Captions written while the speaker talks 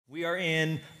We are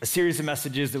in a series of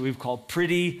messages that we've called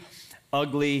Pretty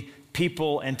Ugly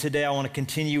People, and today I want to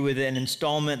continue with an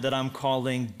installment that I'm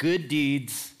calling Good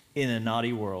Deeds in a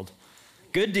Naughty World.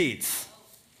 Good Deeds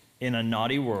in a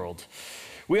Naughty World.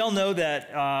 We all know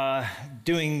that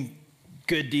doing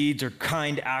good deeds or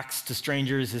kind acts to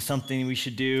strangers is something we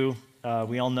should do.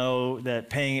 We all know that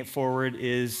paying it forward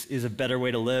is a better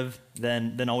way to live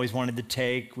than always wanting to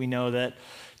take. We know that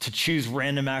to choose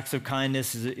random acts of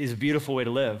kindness is a beautiful way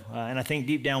to live. And I think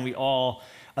deep down we all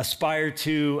aspire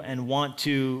to and want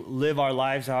to live our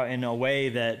lives out in a way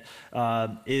that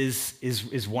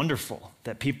is wonderful,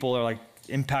 that people are like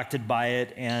impacted by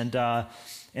it. And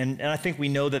I think we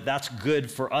know that that's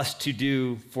good for us to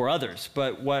do for others.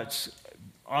 But what's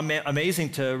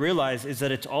amazing to realize is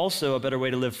that it's also a better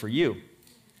way to live for you.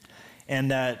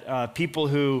 And that people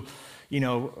who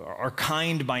are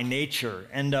kind by nature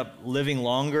end up living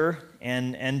longer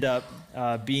and end up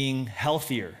being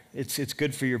healthier. It's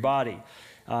good for your body.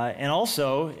 And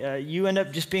also, you end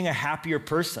up just being a happier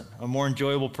person, a more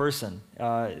enjoyable person.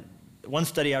 One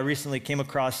study I recently came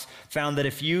across found that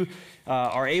if you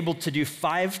are able to do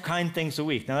 5 kind things a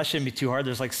week, now that shouldn't be too hard,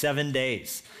 there's like 7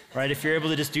 days, right? If you're able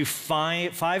to just do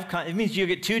five kind, it means you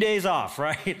get 2 days off,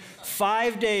 right?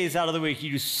 5 days out of the week,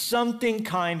 you do something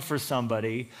kind for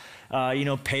somebody.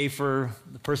 Pay for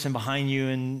the person behind you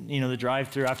in, the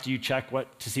drive-thru after you check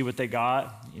to see what they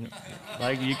got.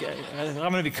 I'm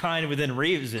going to be kind within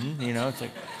reason, it's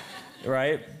like,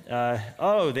 right?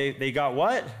 They got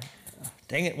what?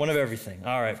 Dang it, one of everything.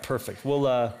 All right, perfect.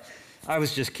 Well, I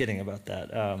was just kidding about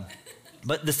that.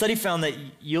 But the study found that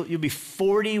you'll be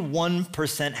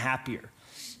 41% happier.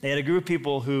 They had a group of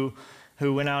people who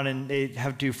went out and they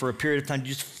have to, for a period of time, do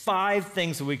just 5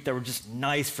 things a week that were just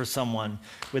nice for someone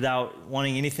without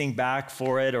wanting anything back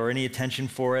for it or any attention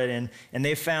for it. And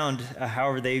they found,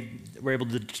 however they were able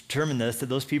to determine this, that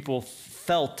those people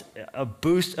felt a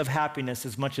boost of happiness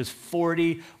as much as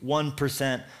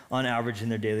 41% on average in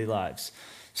their daily lives.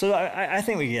 So I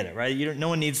think we get it, right? No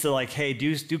one needs to hey,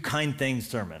 do kind things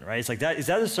sermon, right? It's like that. Is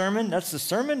that a sermon? That's the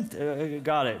sermon?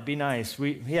 Got it. Be nice.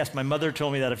 Yes, my mother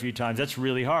told me that a few times. That's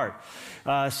really hard.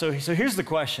 So here's the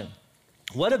question.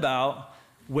 What about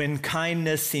when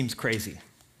kindness seems crazy?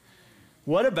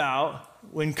 What about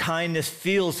when kindness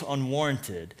feels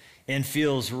unwarranted and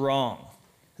feels wrong?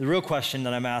 The real question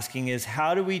that I'm asking is,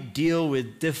 how do we deal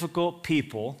with difficult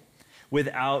people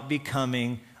without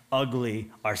becoming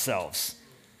ugly ourselves?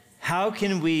 How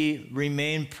can we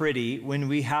remain pretty when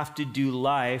we have to do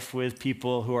life with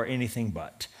people who are anything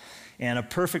but? And a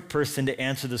perfect person to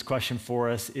answer this question for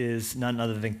us is none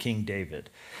other than King David.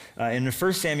 In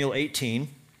 1 Samuel 18,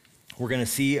 we're going to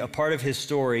see a part of his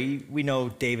story. We know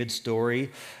David's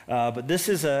story, but this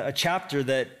is a chapter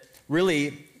that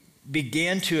really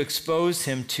began to expose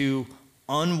him to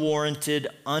unwarranted,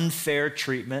 unfair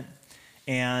treatment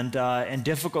and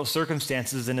difficult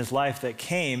circumstances in his life that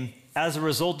came as a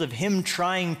result of him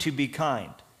trying to be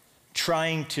kind,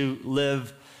 trying to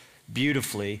live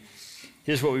beautifully.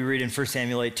 Here's what we read in 1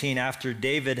 Samuel 18. After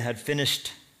David had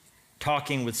finished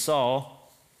talking with Saul,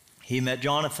 he met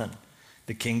Jonathan,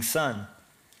 the king's son.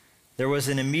 There was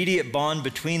an immediate bond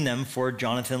between them, for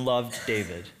Jonathan loved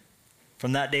David.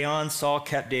 From that day on, Saul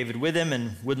kept David with him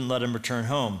and wouldn't let him return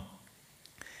home.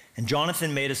 And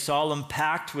Jonathan made a solemn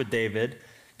pact with David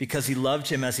because he loved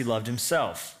him as he loved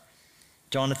himself.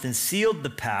 Jonathan sealed the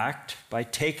pact by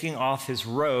taking off his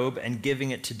robe and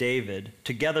giving it to David,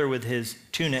 together with his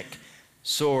tunic,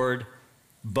 sword,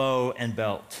 bow, and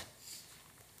belt.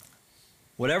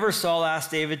 Whatever Saul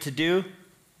asked David to do,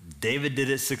 David did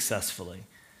it successfully.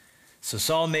 So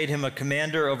Saul made him a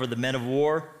commander over the men of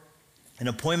war, an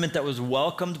appointment that was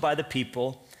welcomed by the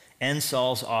people and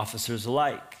Saul's officers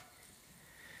alike.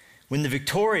 When the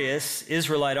victorious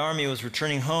Israelite army was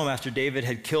returning home after David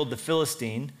had killed the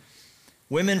Philistine,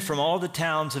 women from all the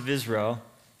towns of Israel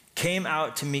came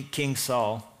out to meet King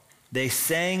Saul. They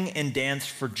sang and danced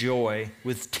for joy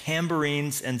with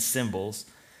tambourines and cymbals.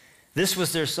 This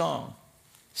was their song: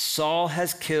 Saul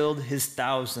has killed his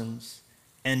thousands,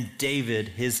 and David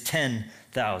his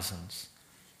 10,000s.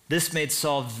 This made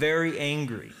Saul very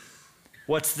angry.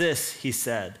 What's this? He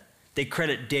said. They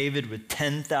credit David with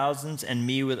 10,000s and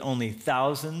me with only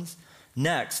thousands.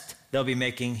 Next, they'll be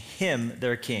making him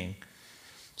their king.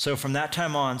 So from that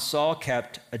time on, Saul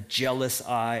kept a jealous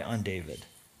eye on David.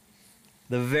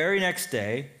 The very next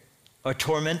day, a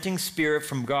tormenting spirit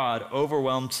from God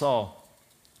overwhelmed Saul,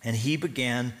 and he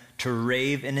began to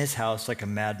rave in his house like a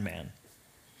madman.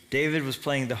 David was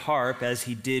playing the harp as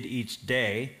he did each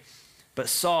day, but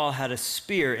Saul had a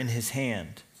spear in his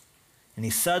hand, and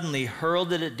he suddenly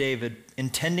hurled it at David,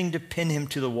 intending to pin him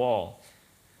to the wall.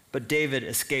 but David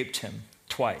escaped him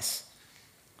twice.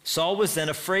 Saul was then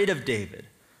afraid of David,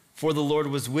 for the Lord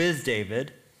was with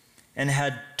David and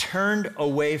had turned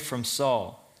away from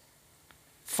Saul.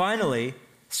 Finally,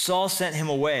 Saul sent him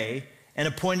away and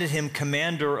appointed him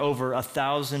commander over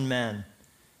 1,000 men.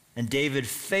 And David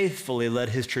faithfully led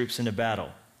his troops into battle.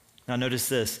 Now notice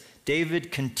this,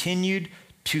 David continued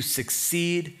to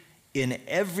succeed in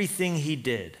everything he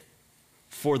did,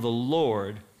 for the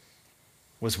Lord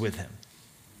was with him.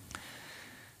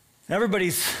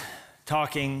 Everybody's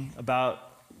talking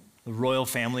about the royal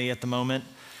family at the moment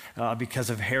because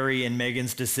of Harry and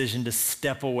Meghan's decision to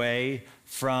step away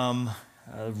from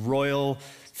royal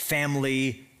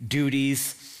family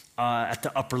duties at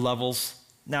the upper levels.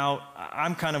 Now,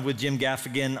 I'm kind of with Jim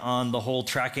Gaffigan on the whole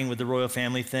tracking with the royal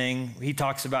family thing. He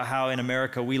talks about how in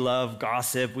America we love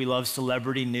gossip, we love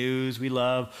celebrity news, we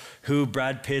love who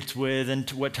Brad Pitt's with and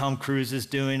what Tom Cruise is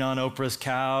doing on Oprah's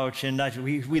couch, and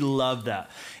we love that.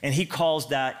 And he calls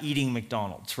that eating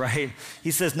McDonald's, right?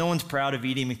 He says no one's proud of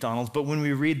eating McDonald's, but when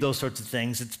we read those sorts of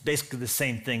things, it's basically the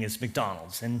same thing as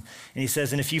McDonald's. And he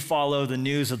says, and if you follow the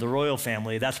news of the royal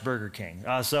family, that's Burger King.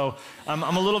 So I'm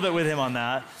a little bit with him on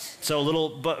that. So a little,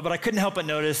 but I couldn't help but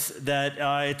notice that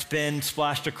it's been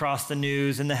splashed across the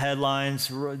news and the headlines.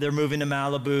 They're moving to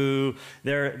Malibu.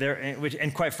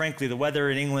 And quite frankly, the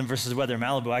weather in England versus the weather in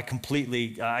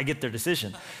Malibu, I get their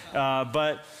decision.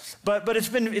 But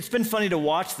it's been funny to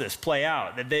watch this play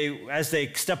out. That as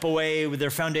they step away with their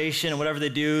foundation and whatever they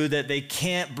do, that they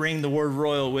can't bring the word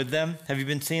royal with them. Have you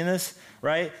been seeing this?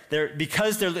 Right? They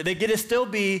get to still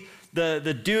be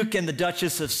the Duke and the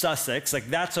Duchess of Sussex, like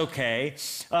that's okay,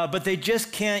 but they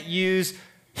just can't use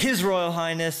His Royal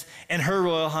Highness and Her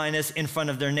Royal Highness in front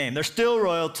of their name. They're still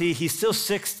royalty. He's still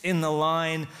sixth in the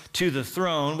line to the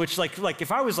throne, which like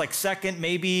if I was like second,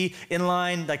 maybe in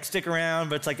line, like stick around,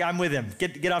 but it's like I'm with him.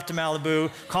 Get off to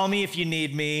Malibu. Call me if you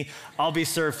need me. I'll be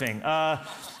surfing.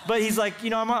 But he's like,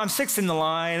 I'm sixth in the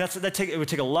line. It would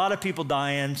take a lot of people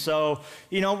dying. So,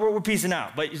 we're peacing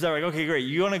out. But he's like, okay, great.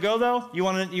 You want to go though? You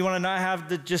want to not have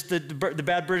the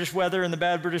bad British weather and the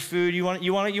bad British food? You want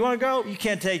to go? You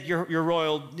can't take your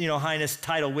royal, highness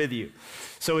title with you.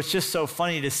 So it's just so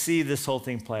funny to see this whole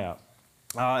thing play out.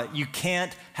 You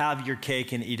can't have your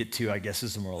cake and eat it too, I guess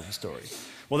is the moral of the story.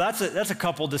 Well, that's a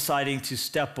couple deciding to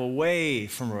step away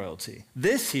from royalty.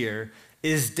 This here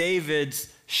is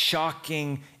David's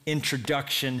shocking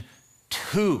introduction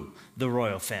to the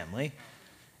royal family.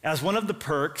 As one of the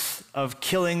perks of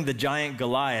killing the giant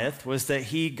Goliath was that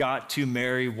he got to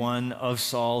marry one of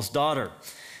Saul's daughter,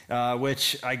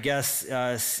 which I guess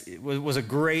was a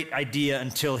great idea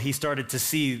until he started to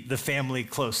see the family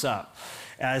close up,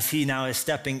 as he now is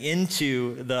stepping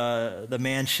into the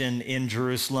mansion in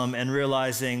Jerusalem and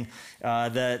realizing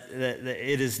that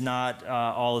it is not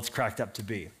all it's cracked up to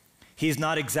be. He's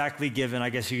not exactly given, I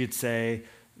guess you could say,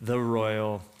 the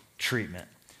royal treatment.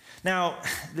 Now,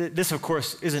 this, of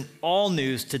course, isn't all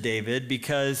news to David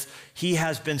because he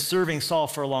has been serving Saul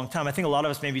for a long time. I think a lot of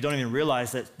us maybe don't even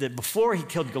realize that before he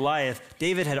killed Goliath,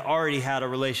 David had already had a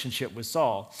relationship with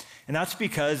Saul. And that's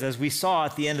because, as we saw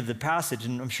at the end of the passage,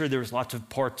 and I'm sure there was lots of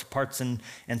parts and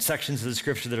sections of the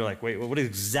scripture that are like, wait, what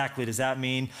exactly does that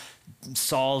mean?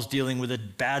 Saul's dealing with a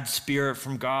bad spirit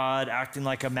from God, acting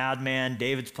like a madman.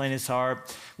 David's playing his harp.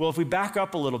 Well, if we back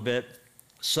up a little bit,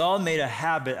 Saul made a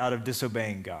habit out of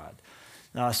disobeying God.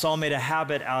 Saul made a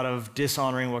habit out of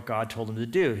dishonoring what God told him to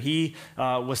do. He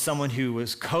was someone who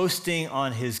was coasting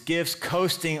on his gifts,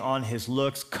 coasting on his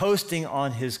looks, coasting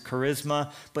on his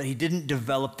charisma, but he didn't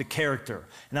develop the character.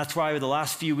 And that's why the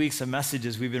last few weeks of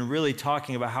messages, we've been really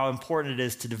talking about how important it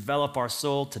is to develop our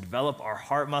soul, to develop our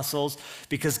heart muscles,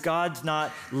 because God's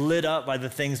not lit up by the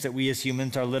things that we as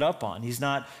humans are lit up on. He's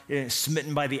not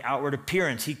smitten by the outward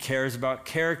appearance. He cares about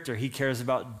character. He cares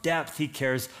about depth. He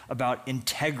cares about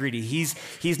integrity.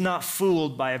 He's not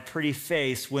fooled by a pretty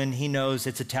face when he knows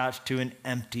it's attached to an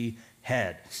empty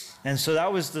head. And so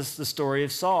that was the story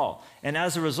of Saul. And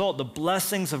as a result, the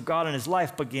blessings of God in his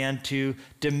life began to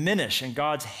diminish, and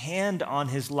God's hand on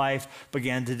his life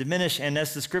began to diminish. And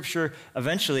as the scripture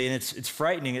eventually, and it's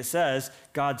frightening, it says,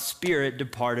 God's spirit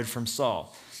departed from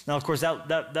Saul. Now, of course,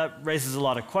 that raises a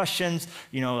lot of questions.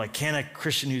 Like, can a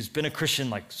Christian who's been a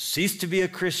Christian, cease to be a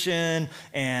Christian?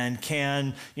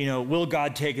 And will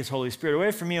God take his Holy Spirit away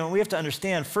from you? And we have to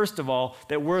understand, first of all,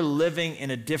 that we're living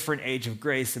in a different age of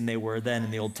grace than they were then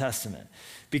in the Old Testament.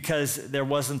 because there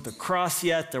wasn't the cross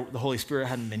yet, the Holy Spirit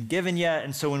hadn't been given yet.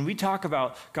 And so when we talk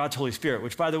about God's Holy Spirit,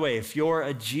 which by the way, if you're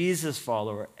a Jesus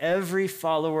follower, every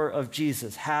follower of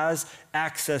Jesus has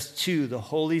access to the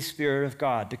Holy Spirit of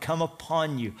God to come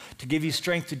upon you, to give you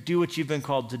strength to do what you've been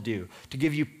called to do, to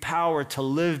give you power to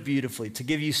live beautifully, to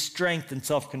give you strength and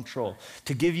self-control,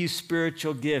 to give you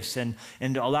spiritual gifts and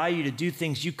to allow you to do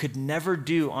things you could never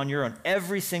do on your own.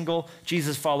 Every single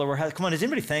Jesus follower has. Come on, is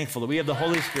anybody thankful that we have the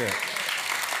Holy Spirit?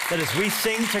 That as we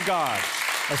sing to God,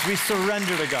 as we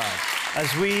surrender to God,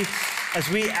 as we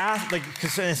ask, like,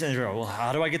 because well,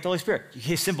 how do I get the Holy Spirit?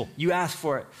 It's simple. You ask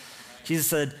for it. Jesus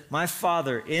said, my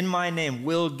Father in my name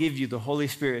will give you the Holy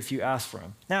Spirit if you ask for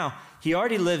him. Now, he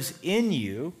already lives in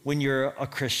you when you're a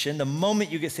Christian. The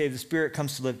moment you get saved, the Spirit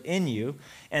comes to live in you.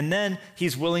 And then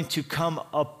he's willing to come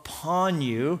upon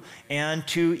you and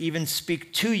to even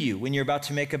speak to you when you're about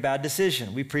to make a bad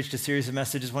decision. We preached a series of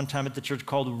messages one time at the church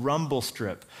called Rumble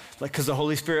Strip, like because the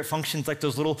Holy Spirit functions like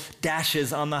those little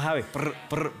dashes on the highway. Brr,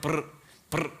 brr, brr.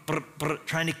 Brr, brr, brr,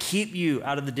 trying to keep you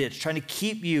out of the ditch, trying to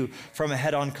keep you from a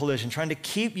head-on collision, trying to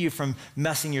keep you from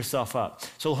messing yourself up.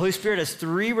 So the Holy Spirit has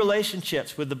three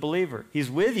relationships with the believer.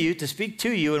 He's with you to speak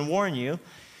to you and warn you.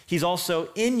 He's also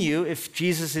in you if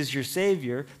Jesus is your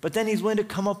Savior, but then he's willing to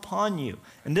come upon you.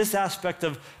 And this aspect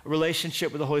of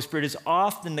relationship with the Holy Spirit is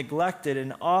often neglected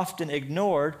and often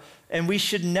ignored, and we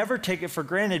should never take it for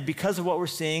granted because of what we're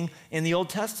seeing in the Old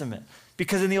Testament.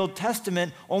 Because in the Old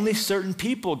Testament, only certain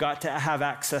people got to have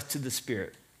access to the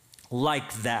Spirit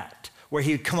like that, where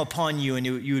he would come upon you and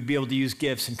you would be able to use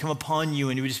gifts and come upon you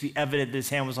and it would just be evident that his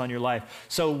hand was on your life.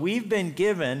 So we've been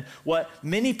given what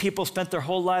many people spent their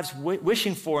whole lives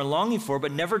wishing for and longing for,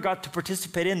 but never got to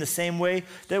participate in the same way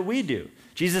that we do.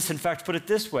 Jesus, in fact, put it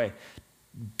this way: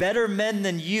 better men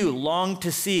than you long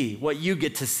to see what you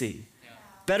get to see.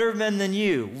 Better men than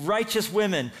you, righteous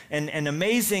women, and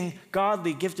amazing,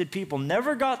 godly, gifted people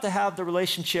never got to have the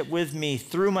relationship with me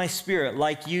through my Spirit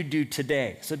like you do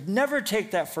today. So never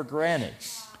take that for granted.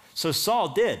 So Saul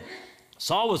did.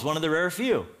 Saul was one of the rare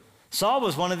few. Saul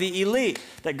was one of the elite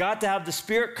that got to have the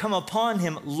Spirit come upon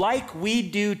him like we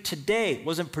do today. It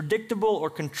wasn't predictable or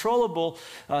controllable.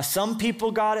 Some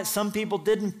people got it, some people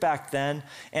didn't back then.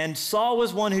 And Saul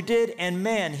was one who did, and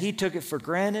man, he took it for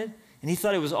granted. And he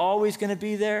thought it was always going to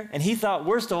be there. And he thought,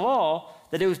 worst of all,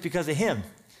 that it was because of him,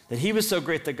 that he was so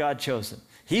great that God chose him.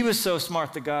 He was so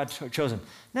smart that God chose him.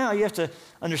 Now, you have to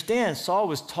understand, Saul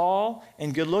was tall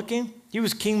and good looking. He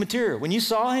was king material. When you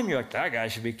saw him, you're like, that guy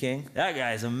should be king. That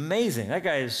guy is amazing. That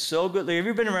guy is so good. Like, have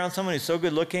you been around someone who's so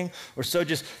good looking or so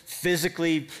just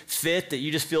physically fit that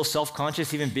you just feel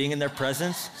self-conscious even being in their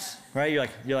presence? Right? You're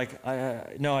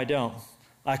like, no, I don't.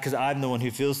 Because I'm the one who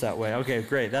feels that way. Okay,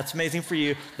 great. That's amazing for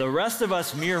you. The rest of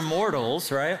us mere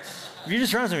mortals, right? If you're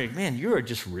just around somebody, man, you are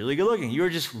just really good looking. You are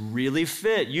just really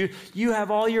fit. You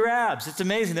have all your abs. It's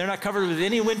amazing. They're not covered with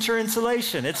any winter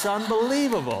insulation. It's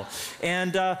unbelievable.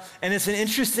 And it's an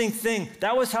interesting thing.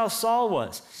 That was how Saul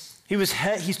was. He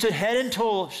stood head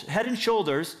and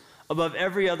shoulders above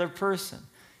every other person.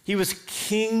 He was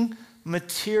king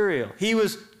material. He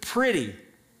was pretty,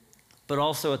 but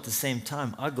also at the same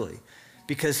time ugly,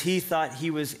 because he thought he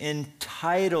was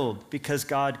entitled because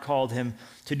God called him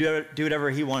to do whatever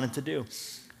he wanted to do.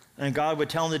 And God would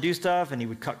tell him to do stuff, and he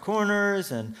would cut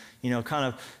corners and, kind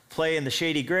of play in the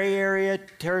shady gray area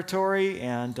territory,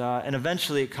 and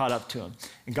eventually it caught up to him.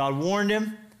 And God warned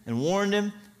him and warned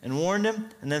him and warned him,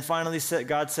 and then finally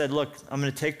God said, look, I'm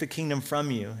going to take the kingdom from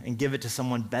you and give it to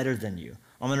someone better than you.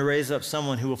 I'm going to raise up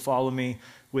someone who will follow me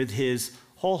with his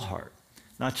whole heart.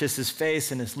 Not just his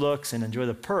face and his looks and enjoy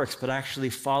the perks, but actually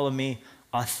follow me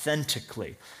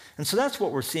authentically. And so that's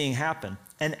what we're seeing happen.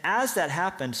 And as that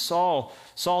happened, Saul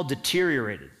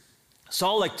deteriorated.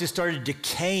 Saul just started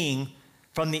decaying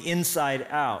from the inside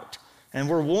out. And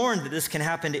we're warned that this can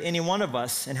happen to any one of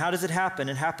us. And how does it happen?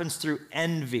 It happens through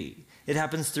envy. It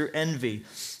happens through envy.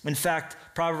 In fact,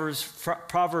 Proverbs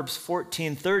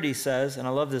 14:30 says, and I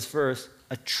love this verse,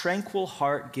 a tranquil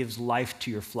heart gives life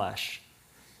to your flesh,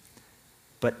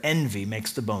 but envy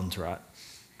makes the bones rot.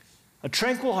 A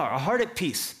tranquil heart, a heart at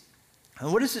peace.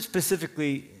 And what does it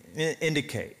specifically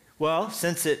indicate? Well,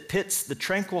 since it pits the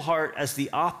tranquil heart as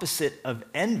the opposite of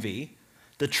envy,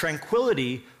 the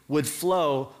tranquility would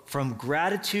flow from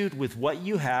gratitude with what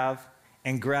you have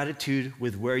and gratitude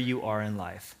with where you are in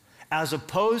life, as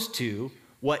opposed to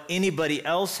what anybody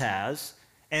else has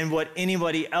and what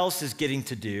anybody else is getting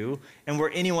to do and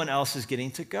where anyone else is getting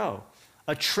to go.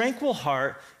 A tranquil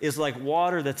heart is like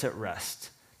water that's at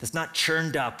rest, that's not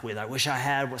churned up with, I wish I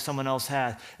had what someone else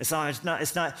had. It's not,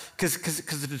 because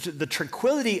the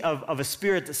tranquility of a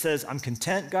spirit that says, I'm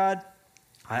content, God,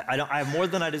 I have more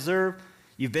than I deserve.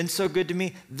 You've been so good to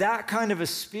me. That kind of a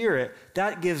spirit,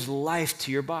 that gives life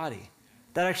to your body.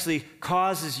 That actually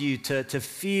causes you to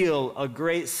feel a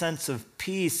great sense of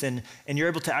peace and you're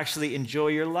able to actually enjoy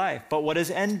your life. But what does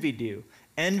envy do?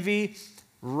 Envy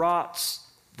rots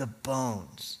the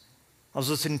bones. I was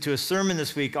listening to a sermon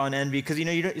this week on envy because,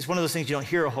 it's one of those things you don't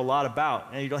hear a whole lot about,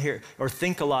 and you don't hear or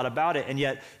think a lot about it, and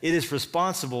yet it is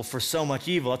responsible for so much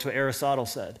evil. That's what Aristotle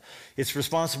said. It's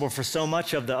responsible for so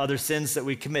much of the other sins that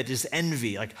we commit, just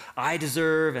envy. Like, I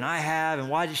deserve, and I have, and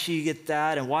why did she get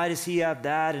that, and why does he have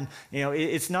that? And,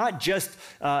 it's not just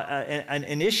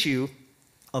an issue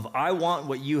of I want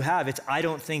what you have. It's I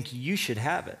don't think you should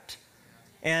have it.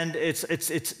 And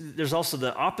there's also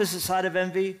the opposite side of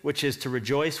envy, which is to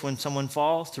rejoice when someone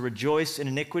falls, to rejoice in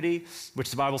iniquity, which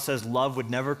the Bible says love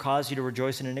would never cause you to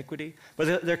rejoice in iniquity.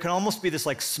 But there can almost be this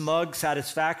like smug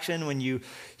satisfaction when you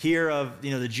hear of,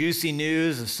 the juicy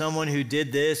news of someone who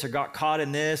did this or got caught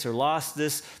in this or lost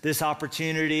this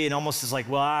opportunity, and almost is like,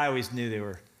 well, I always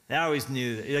knew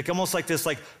like almost like this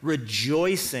like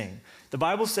rejoicing. The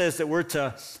Bible says that we're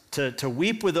to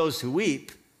weep with those who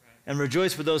weep and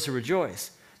rejoice with those who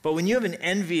rejoice. But when you have an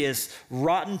envious,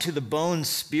 rotten to the bone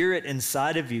spirit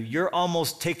inside of you, you're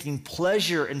almost taking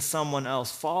pleasure in someone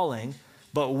else falling,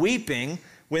 but weeping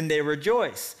when they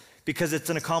rejoice, because it's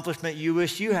an accomplishment you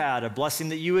wish you had, a blessing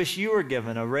that you wish you were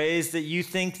given, a raise that you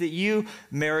think that you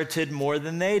merited more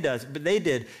than they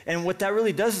did. And what that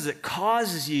really does is it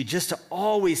causes you just to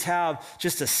always have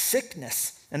just a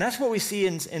sickness. And that's what we see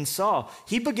in Saul.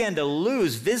 He began to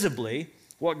lose visibly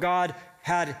what God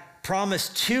had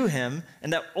promised to him,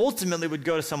 and that ultimately would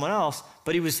go to someone else,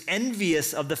 but he was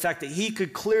envious of the fact that he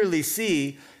could clearly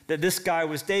see that this guy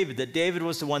was David, that David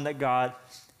was the one that God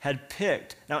had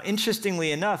picked. Now,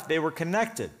 interestingly enough, they were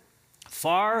connected.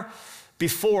 Far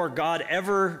before God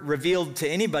ever revealed to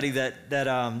anybody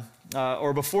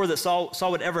or before that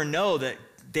Saul would ever know that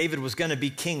David was going to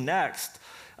be king next,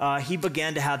 he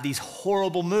began to have these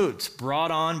horrible moods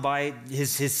brought on by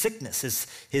his sickness,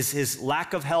 his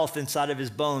lack of health inside of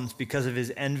his bones because of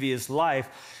his envious life.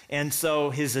 And so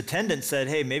his attendant said,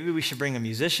 hey, maybe we should bring a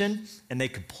musician and they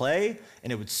could play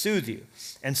and it would soothe you.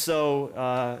 And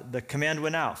so the command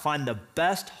went out, find the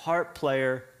best harp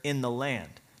player in the land.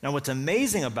 Now, what's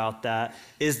amazing about that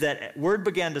is that word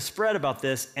began to spread about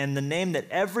this, and the name that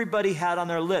everybody had on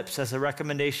their lips as a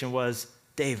recommendation was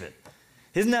David.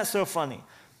 Isn't that so funny?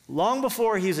 Long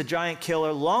before he's a giant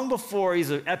killer, long before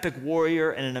he's an epic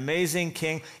warrior and an amazing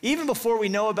king, even before we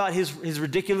know about his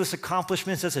ridiculous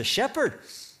accomplishments as a shepherd,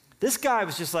 this guy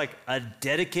was just like a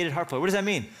dedicated harp player. What does that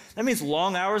mean? That means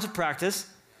long hours of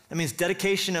practice. That means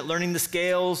dedication at learning the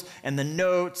scales and the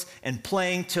notes and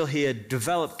playing till he had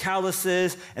developed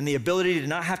calluses and the ability to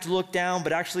not have to look down,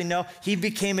 but actually know. He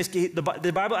became,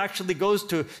 the Bible actually goes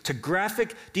to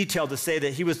graphic detail to say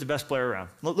that he was the best player around.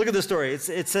 Look at the story.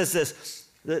 It says this.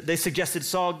 They suggested,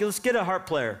 Saul, let's get a harp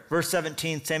player. Verse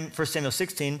 17, 1 Samuel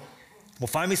 16, well,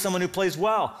 find me someone who plays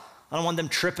well. I don't want them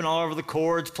tripping all over the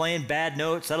chords, playing bad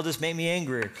notes. That'll just make me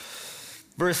angrier.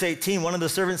 Verse 18, one of the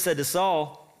servants said to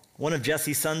Saul, one of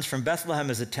Jesse's sons from Bethlehem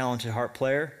is a talented harp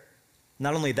player.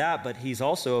 Not only that, but he's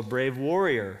also a brave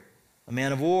warrior, a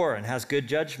man of war, and has good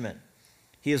judgment.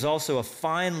 He is also a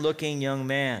fine-looking young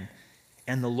man,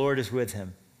 and the Lord is with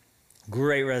him.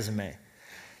 Great resume.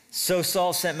 So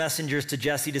Saul sent messengers to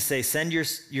Jesse to say, send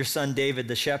your son David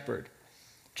the shepherd.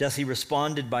 Jesse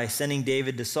responded by sending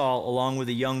David to Saul along with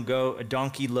a young goat, a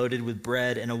donkey loaded with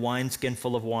bread, and a wineskin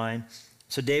full of wine.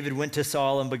 So David went to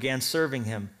Saul and began serving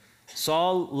him.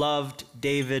 Saul loved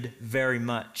David very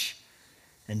much,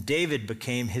 and David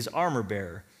became his armor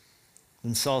bearer.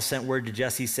 Then Saul sent word to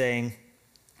Jesse saying,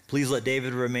 please let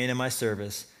David remain in my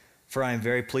service, for I am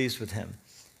very pleased with him.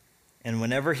 And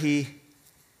whenever he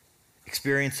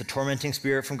experienced a tormenting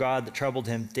spirit from God that troubled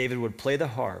him, David would play the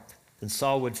harp, then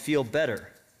Saul would feel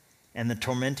better, and the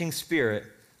tormenting spirit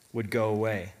would go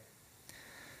away.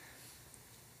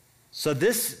 So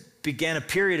this began a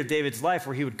period of David's life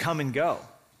where he would come and go.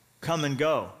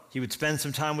 He would spend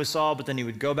some time with Saul, but then he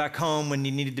would go back home when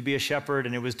he needed to be a shepherd,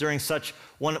 and it was during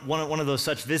one of those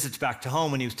such visits back to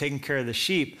home when he was taking care of the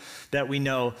sheep that we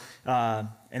know an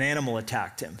animal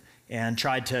attacked him and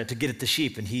tried to get at the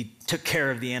sheep, and he took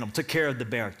care of the animal, took care of the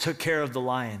bear, took care of the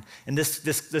lion. And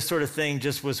this sort of thing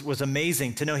just was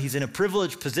amazing to know he's in a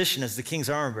privileged position as the king's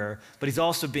armor bearer, but he's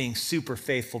also being super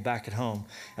faithful back at home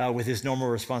with his normal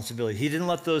responsibility. He didn't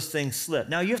let those things slip.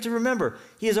 Now, you have to remember,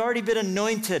 he has already been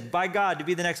anointed by God to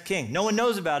be the next king. No one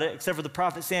knows about it except for the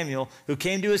prophet Samuel, who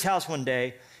came to his house one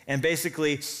day And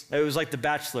basically, it was like The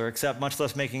Bachelor, except much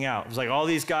less making out. It was like all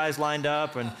these guys lined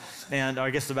up, and or I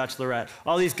guess The Bachelorette.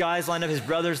 All these guys lined up, his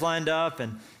brothers lined up,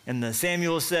 and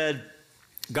Samuel said,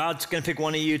 God's going to pick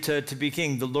one of you to be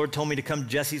king. The Lord told me to come to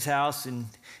Jesse's house. And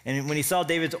when he saw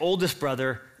David's oldest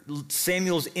brother,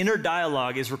 Samuel's inner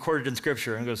dialogue is recorded in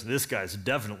Scripture. And goes, this guy's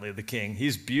definitely the king.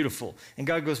 He's beautiful. And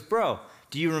God goes, bro,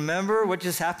 do you remember what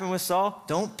just happened with Saul?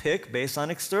 Don't pick based on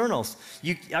externals.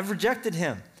 I've rejected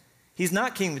him. He's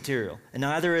not king material. And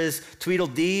neither is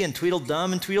Tweedledee and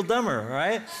Tweedledum and Tweedledummer,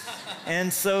 right?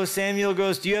 And so Samuel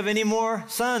goes, do you have any more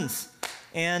sons?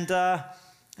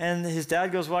 And his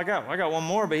dad goes, well, I got one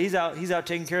more, but he's out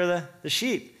taking care of the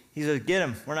sheep. He says, get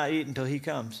him. We're not eating until he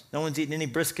comes. No one's eating any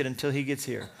brisket until he gets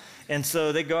here. And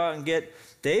so they go out and get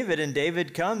David, and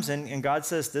David comes, and God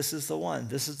says, this is the one.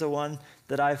 This is the one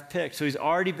that I've picked. So he's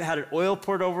already had an oil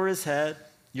poured over his head.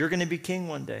 You're going to be king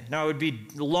one day. Now, it would be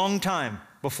a long time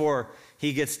before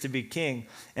he gets to be king.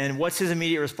 And what's his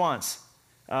immediate response?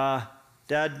 Dad,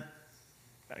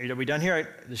 are we done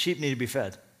here? The sheep need to be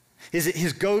fed.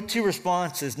 His go-to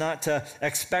response is not to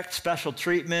expect special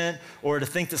treatment or to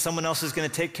think that someone else is going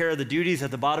to take care of the duties at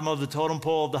the bottom of the totem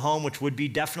pole of the home, which would be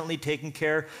definitely taking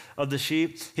care of the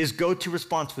sheep. His go-to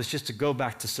response was just to go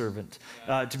back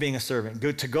to being a servant,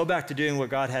 to go back to doing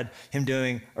what God had him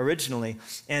doing originally.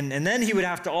 And then he would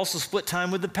have to also split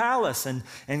time with the palace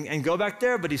and go back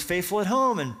there, but he's faithful at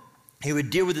home. And he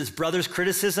would deal with his brother's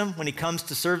criticism when he comes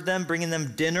to serve them, bringing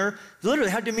them dinner.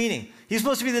 Literally had demeaning. He's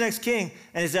supposed to be the next king,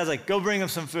 and his dad's like, go bring him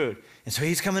some food. And so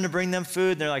he's coming to bring them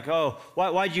food, and they're like, oh,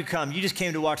 why'd you come? You just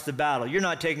came to watch the battle. You're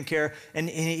not taking care. And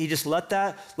he just let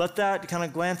that kind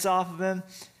of glance off of him.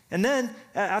 And then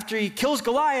after he kills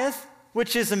Goliath,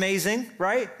 which is amazing,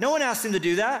 right? No one asked him to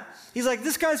do that. He's like,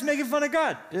 this guy's making fun of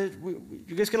God.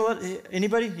 You guys gonna let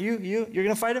anybody? You're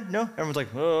gonna fight him? No? Everyone's like,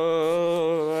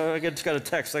 oh, I just got a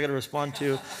text I gotta respond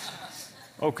to.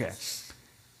 Okay.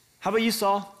 How about you,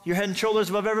 Saul? You're head and shoulders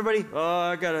above everybody? Oh,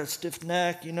 I got a stiff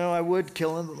neck. I would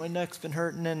kill him, but my neck's been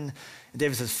hurting. And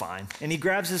David says, fine. And he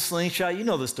grabs his slingshot. You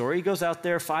know the story. He goes out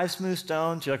there, 5 smooth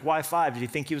stones. You're like, why 5? Did he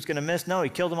think he was going to miss? No, he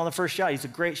killed him on the first shot. He's a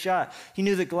great shot. He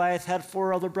knew that Goliath had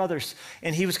 4 other brothers,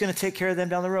 and he was going to take care of them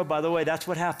down the road. By the way, that's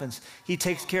what happens. He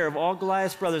takes care of all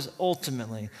Goliath's brothers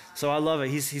ultimately. So I love it.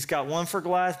 He's got one for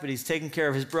Goliath, but he's taking care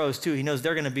of his bros too. He knows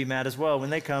they're going to be mad as well when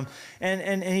they come.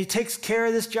 And he takes care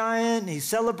of this giant, and he's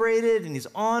celebrated, and he's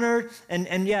honored,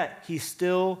 and yet he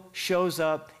still shows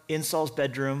up in Saul's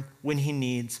bedroom when he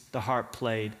needs the harp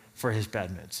played for his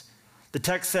bad moods. The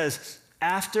text says,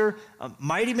 after a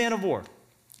mighty man of war,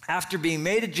 after being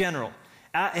made a general,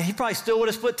 and he probably still would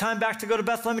have split time back to go to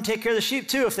Bethlehem and take care of the sheep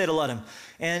too if they'd have let him.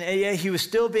 And yet he was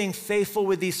still being faithful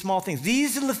with these small things.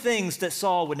 These are the things that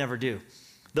Saul would never do.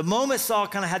 The moment Saul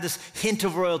kind of had this hint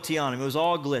of royalty on him, it was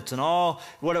all glitz and all,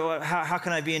 how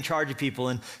can I be in charge of people?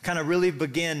 And kind of really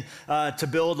begin to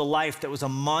build a life that was a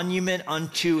monument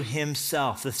unto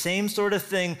himself. The same sort of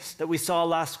thing that we saw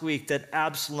last week that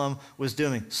Absalom was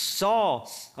doing. Saul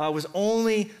was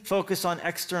only focused on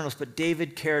externals, but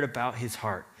David cared about his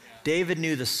heart. David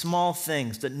knew the small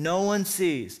things that no one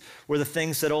sees were the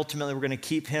things that ultimately were going to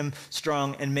keep him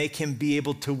strong and make him be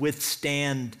able to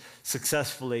withstand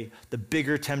successfully the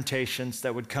bigger temptations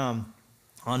that would come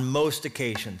on most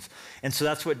occasions. And so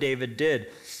that's what David did.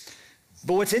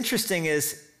 But what's interesting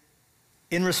is,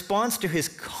 in response to his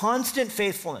constant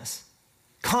faithfulness,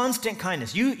 constant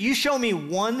kindness, you show me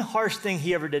one harsh thing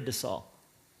he ever did to Saul,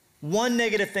 one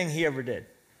negative thing he ever did.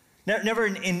 Never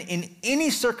in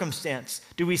any circumstance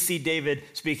do we see David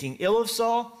speaking ill of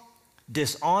Saul,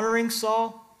 dishonoring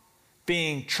Saul,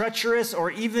 being treacherous, or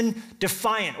even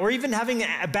defiant, or even having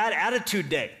a bad attitude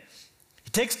day. He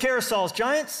takes care of Saul's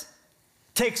giants,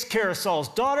 takes care of Saul's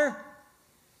daughter,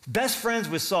 best friends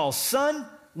with Saul's son,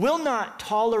 will not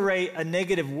tolerate a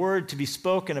negative word to be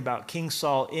spoken about King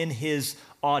Saul in his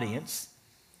audience,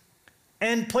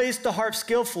 and plays the harp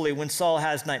skillfully when Saul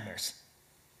has nightmares.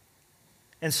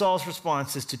 And Saul's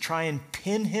response is to try and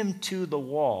pin him to the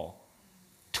wall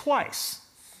twice,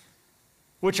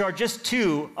 which are just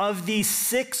 2 of the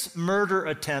 6 murder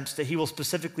attempts that he will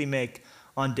specifically make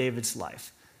on David's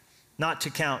life, not to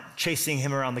count chasing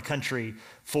him around the country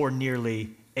for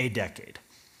nearly a decade.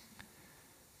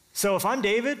 So if I'm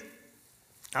David,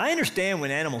 I understand when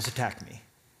animals attack me.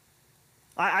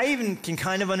 I even can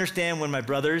kind of understand when my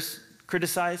brothers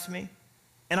criticize me.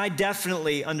 And I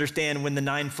definitely understand when the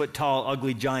 9-foot-tall,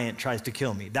 ugly giant tries to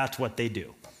kill me. That's what they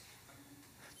do.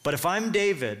 But if I'm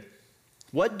David,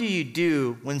 what do you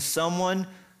do when someone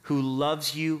who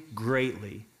loves you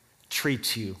greatly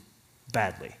treats you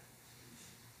badly?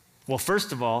 Well,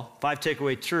 first of all, 5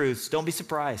 takeaway truths. Don't be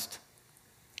surprised.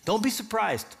 Don't be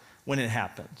surprised when it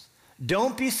happens.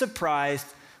 Don't be surprised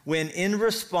when, in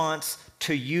response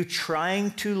to you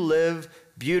trying to live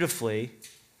beautifully,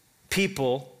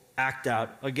 people act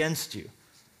out against you.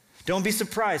 Don't be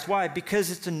surprised. Why?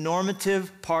 Because it's a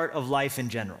normative part of life in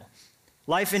general.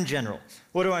 Life in general.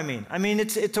 What do I mean? I mean,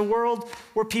 it's a world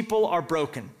where people are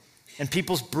broken, and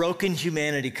people's broken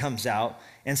humanity comes out,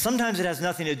 and sometimes it has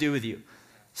nothing to do with you.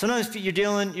 Sometimes you're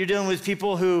dealing with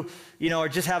people who, are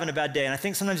just having a bad day, and I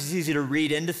think sometimes it's easy to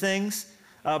read into things.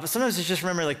 But sometimes it's just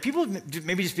remember, like, people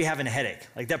maybe just be having a headache.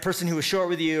 Like that person who was short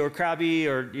with you or crabby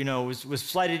or, was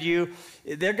slighted you,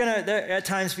 they're at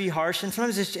times be harsh, and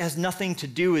sometimes it has nothing to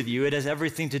do with you. It has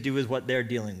everything to do with what they're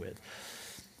dealing with.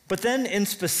 But then in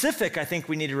specific, I think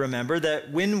we need to remember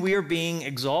that when we are being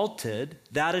exalted,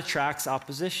 that attracts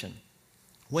opposition.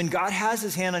 When God has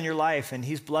his hand on your life and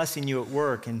he's blessing you at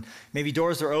work and maybe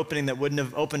doors are opening that wouldn't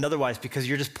have opened otherwise because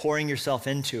you're just pouring yourself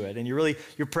into it and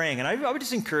you're praying. And I would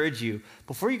just encourage you,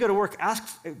 before you go to work,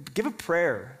 give a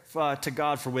prayer to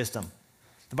God for wisdom.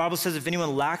 The Bible says if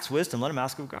anyone lacks wisdom, let him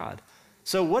ask of God.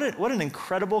 So what an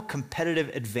incredible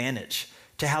competitive advantage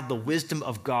to have the wisdom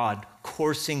of God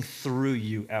coursing through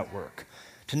you at work.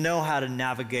 To know how to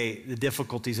navigate the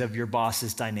difficulties of your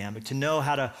boss's dynamic, to know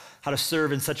how to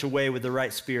serve in such a way with the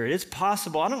right spirit. It's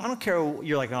possible. I don't care.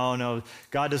 You're like, oh no,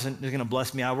 God isn't going to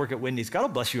bless me. I work at Wendy's. God will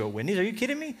bless you at Wendy's. Are you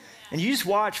kidding me? And you just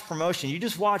watch promotion. You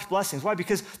just watch blessings. Why?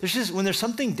 Because when there's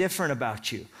something different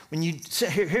about you. When you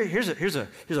here's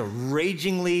a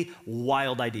ragingly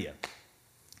wild idea.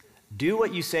 Do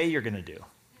what you say you're going to do,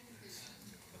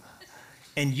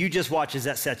 and you just watch as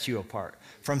that sets you apart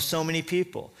from so many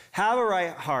people. Have a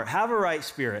right heart, have a right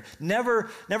spirit. Never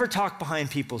talk behind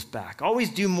people's back.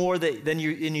 Always do more than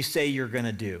you say you're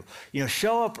gonna do.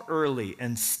 Show up early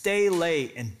and stay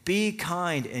late and be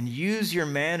kind and use your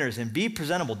manners and be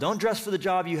presentable. Don't dress for the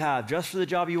job you have, dress for the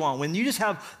job you want. When you just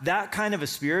have that kind of a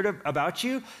spirit about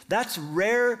you, that's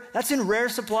rare, that's in rare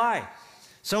supply.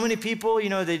 So many people,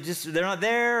 they're not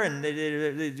there and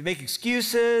they make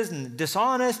excuses and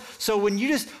dishonest. So when you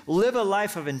just live a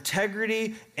life of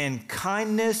integrity and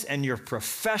kindness and you're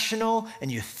professional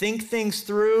and you think things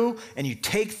through and you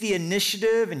take the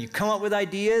initiative and you come up with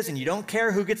ideas and you don't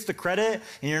care who gets the credit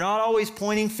and you're not always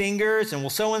pointing fingers and well,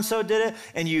 so-and-so did it,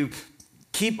 and you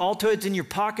keep Altoids in your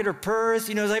pocket or purse.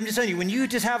 I'm just telling you, when you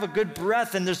just have a good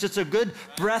breath and there's just a good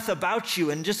breath about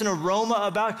you and just an aroma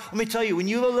let me tell you, when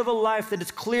you live a life that it's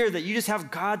clear that you just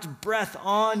have God's breath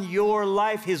on your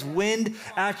life, his wind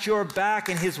at your back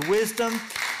and his wisdom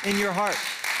in your heart.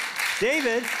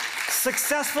 David,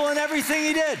 successful in everything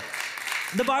he did.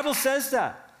 The Bible says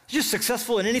that. He's just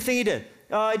successful in anything he did.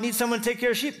 I need someone to take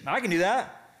care of sheep. I can do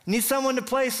that. Need someone to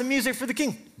play some music for the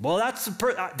king. Well,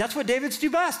 that's what David's do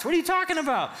best. What are you talking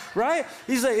about, right?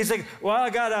 He's like, well,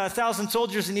 I got 1,000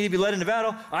 soldiers that need to be led into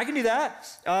battle. I can do that.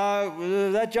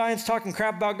 That giant's talking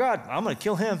crap about God. I'm going to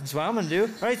kill him. That's what I'm going to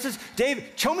do, right? It says, David,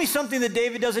 show me something that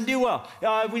David doesn't do well.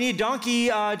 We need donkey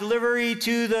delivery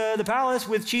to the palace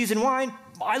with cheese and wine.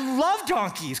 I love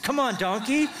donkeys. Come on,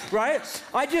 donkey, right?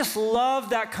 I just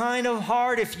love that kind of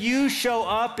heart. If you show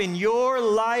up in your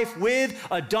life with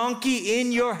a donkey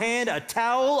in your hand, a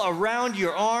towel around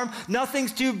your arm,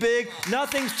 nothing's too big,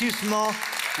 nothing's too small.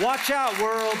 Watch out,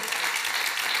 world.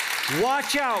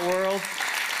 Watch out, world.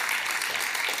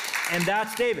 And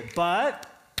that's David. But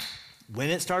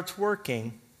when it starts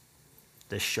working,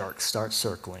 the sharks start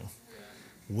circling.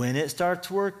 When it starts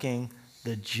working,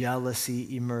 the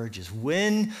jealousy emerges.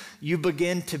 When you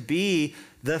begin to be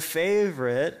the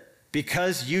favorite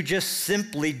because you just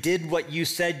simply did what you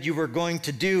said you were going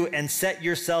to do and set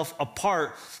yourself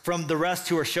apart from the rest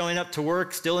who are showing up to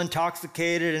work still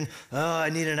intoxicated and,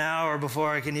 I need an hour before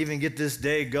I can even get this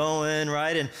day going,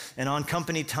 right? And on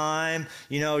company time,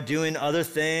 doing other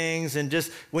things, and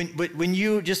just when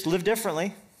you just live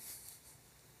differently,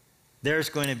 there's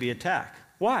going to be attack.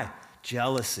 Why?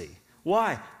 Jealousy.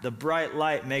 Why? The bright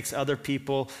light makes other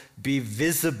people be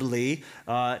visibly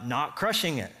not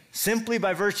crushing it. Simply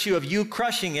by virtue of you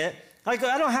crushing it, like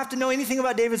I don't have to know anything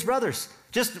about David's brothers.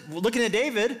 Just looking at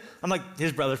David, I'm like,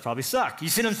 his brothers probably suck. You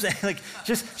see what I'm saying? Like,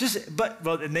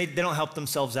 and they don't help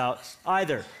themselves out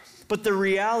either. But the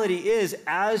reality is,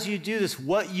 as you do this,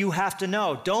 what you have to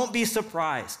know, don't be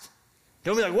surprised.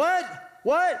 Don't be like,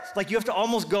 what? Like you have to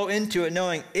almost go into it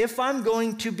knowing, if I'm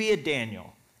going to be a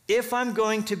Daniel, if I'm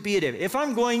going to be a David, if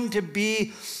I'm going to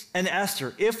be an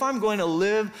Esther, if I'm going to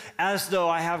live as though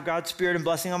I have God's spirit and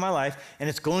blessing on my life, and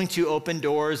it's going to open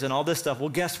doors and all this stuff, well,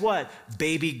 guess what,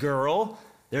 baby girl?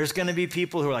 There's going to be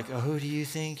people who are like, oh, who do you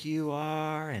think you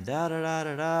are? And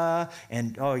da-da-da-da-da.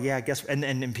 And, oh, yeah, guess, and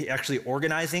actually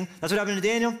organizing. That's what happened to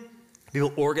Daniel.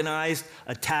 People organized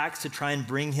attacks to try and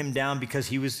bring him down because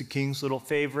he was the king's little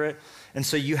favorite. And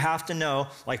so you have to know,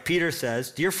 like Peter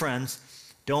says, dear friends,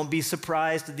 don't be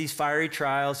surprised at these fiery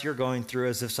trials you're going through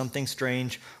as if something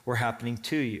strange were happening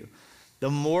to you. The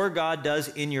more God does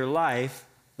in your life,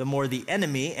 the more the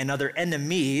enemy and other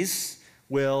enemies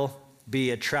will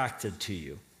be attracted to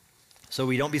you. So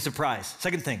we don't be surprised.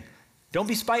 Second thing, don't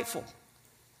be spiteful.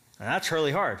 And that's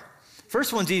really hard.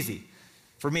 First one's easy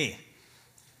for me,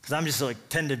 because I'm just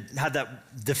tend to have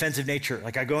that defensive nature.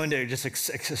 Like I go into just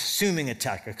assuming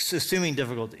attack, assuming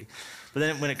difficulty. But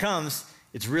then when it comes,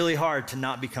 it's really hard to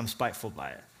not become spiteful by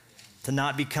it, to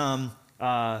not become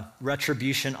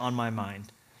retribution on my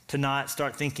mind, to not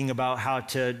start thinking about how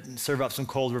to serve up some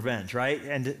cold revenge, right?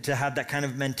 And to have that kind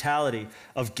of mentality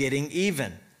of getting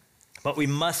even. But we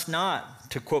must not,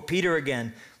 to quote Peter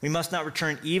again, we must not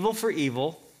return evil for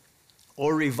evil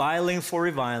or reviling for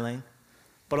reviling,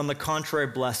 but on the contrary,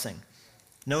 blessing,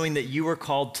 knowing that you were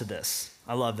called to this.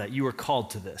 I love that. You were called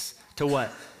to this. To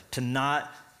what? To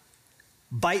not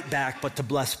bite back, but to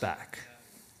bless back,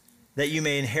 that you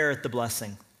may inherit the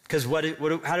blessing. Because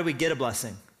how do we get a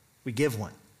blessing? We give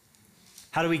one.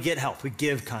 How do we get help? We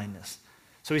give kindness.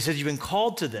 So he says, you've been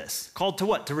called to this. Called to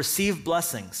what? To receive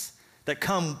blessings that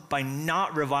come by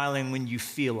not reviling when you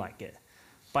feel like it,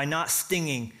 by not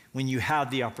stinging when you have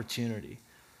the opportunity,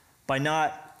 by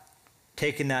not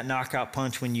taking that knockout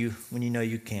punch when you know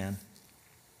you can.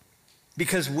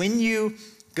 Because when you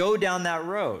go down that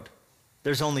road,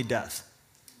 there's only death.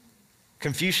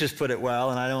 Confucius put it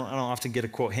well, and I don't often get to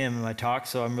quote him in my talk,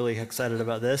 so I'm really excited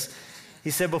about this.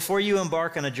 He said, before you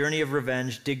embark on a journey of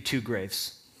revenge, dig 2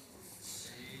 graves.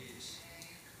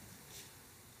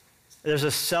 There's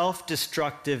a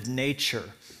self-destructive nature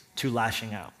to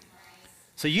lashing out.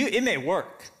 So it may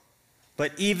work,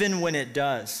 but even when it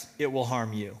does, it will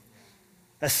harm you.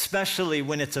 Especially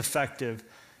when it's effective,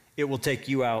 it will take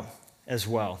you out as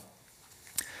well.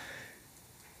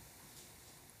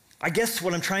 I guess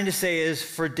what I'm trying to say is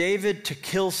for David to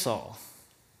kill Saul,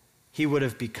 he would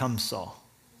have become Saul.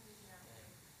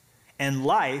 And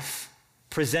life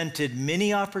presented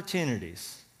many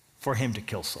opportunities for him to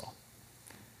kill Saul.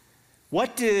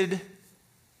 What did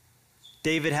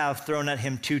David have thrown at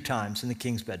him 2 times in the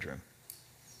king's bedroom?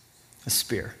 A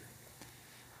spear.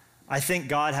 I think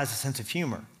God has a sense of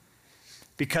humor,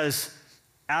 because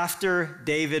after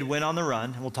David went on the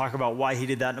run, and we'll talk about why he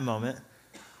did that in a moment,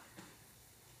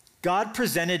 God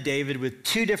presented David with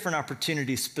 2 different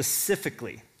opportunities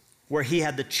specifically where he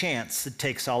had the chance to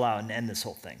take Saul out and end this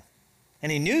whole thing.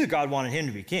 And he knew that God wanted him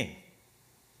to be king.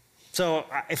 So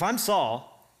if I'm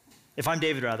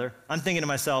David rather, I'm thinking to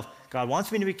myself, God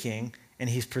wants me to be king, and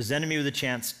he's presented me with a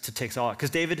chance to take Saul out. Because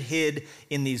David hid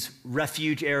in these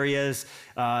refuge areas,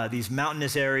 these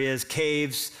mountainous areas,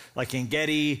 caves, like in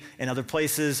Gedi and other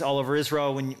places all over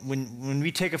Israel. When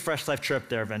we take a Fresh Life trip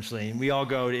there eventually, and we all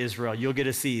go to Israel, you'll get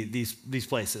to see these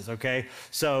places, okay?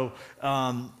 So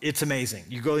it's amazing.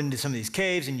 You go into some of these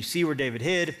caves, and you see where David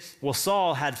hid. Well,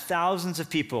 Saul had thousands of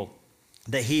people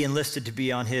that he enlisted to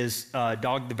be on his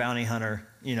Dog the Bounty Hunter,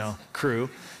 crew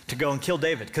to go and kill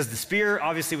David, because the spear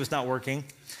obviously was not working.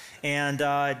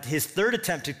 And his third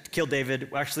attempt to kill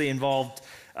David actually involved,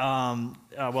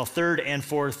 third and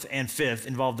fourth and fifth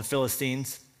involved the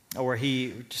Philistines, where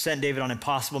he sent David on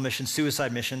impossible missions,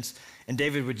 suicide missions, and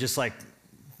David would just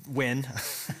win.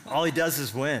 All he does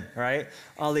is win, right?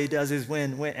 All he does is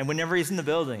win. And whenever he's in the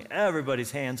building, everybody's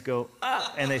hands go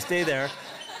up, and they stay there.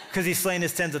 Because he's slain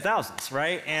his tens of thousands,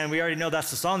 right? And we already know that's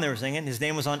the song they were singing. His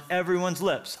name was on everyone's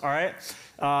lips, all right?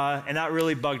 And that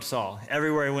really bugged Saul.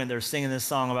 Everywhere he went, they were singing this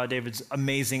song about David's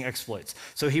amazing exploits.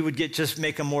 So he would just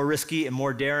make them more risky and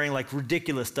more daring,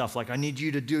 ridiculous stuff, I need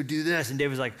you to do this. And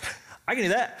David's like, I can do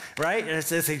that, right? And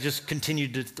he just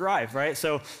continued to thrive, right?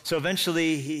 So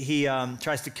eventually he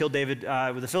tries to kill David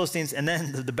with the Philistines. And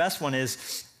then the best one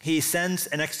is he sends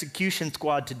an execution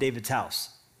squad to David's house.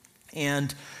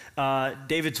 And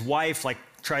David's wife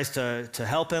tries to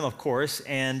help him, of course,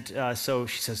 and so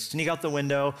she says, sneak out the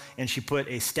window, and she put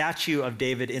a statue of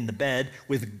David in the bed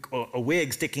with a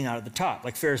wig sticking out at the top,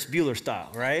 like Ferris Bueller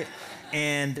style, right?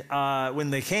 And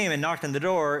when they came and knocked on the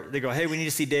door, they go, hey, we need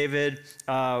to see David.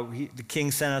 The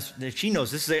king sent us. She knows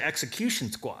this is an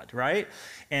execution squad, right?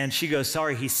 And she goes,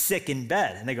 sorry, he's sick in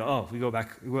bed. And they go, oh, we go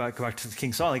back to the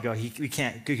King Saul. They go, we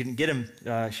couldn't get him.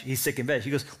 He's sick in bed. She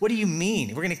goes, what do you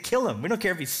mean? We're going to kill him. We don't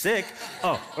care if he's sick.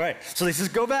 Oh, right. So they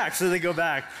just go back. So they go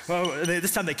back. Well,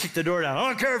 this time they kick the door down. I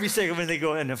don't care if he's sick. And they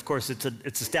go in. Of course, it's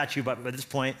a statue. But at this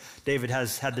point, David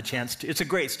has had the chance to. It's a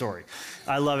great story.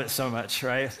 I love it so much,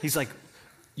 right? He's like,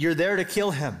 you're there to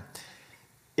kill him.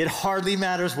 it hardly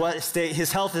matters what state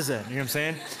his health is in. You know what I'm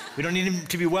saying? We don't need him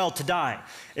to be well to die.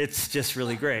 It's just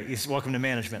really great. He's welcome to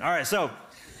management. All right,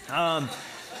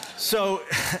 so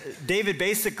David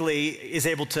basically is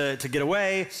able to get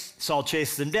away. Saul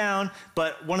chases him down.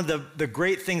 But one of the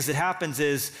great things that happens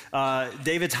is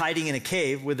David's hiding in a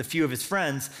cave with a few of his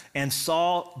friends, and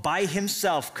Saul by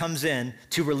himself comes in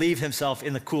to relieve himself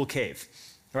in the cool cave,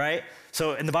 right?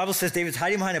 So, and the Bible says David's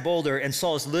hiding behind a boulder, and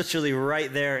Saul is literally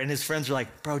right there, and his friends are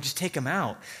like, bro, just take him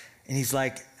out. And he's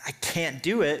like, I can't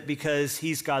do it because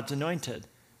he's God's anointed.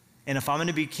 And if I'm going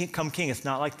to become king, it's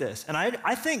not like this. And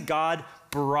I think God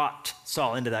brought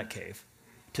Saul into that cave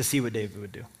to see what David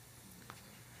would do.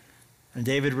 And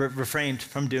David refrained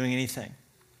from doing anything,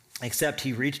 except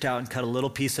he reached out and cut a little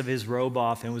piece of his robe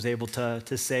off and was able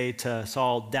to say to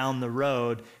Saul down the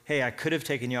road, hey, I could have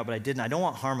taken you out, but I didn't. I don't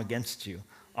want harm against you.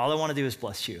 All I want to do is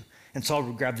bless you. And Saul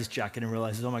grabbed his jacket and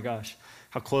realizes, oh my gosh,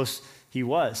 how close he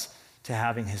was to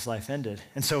having his life ended.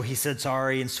 And so he said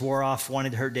sorry and swore off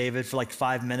wanting to hurt David for like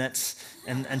 5 minutes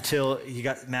until he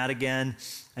got mad again.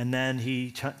 And then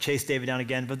he chased David down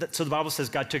again. So the Bible says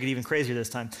God took it even crazier this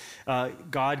time.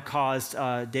 God caused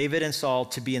David and Saul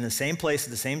to be in the same place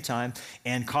at the same time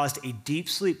and caused a deep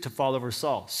sleep to fall over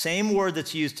Saul. Same word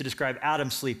that's used to describe Adam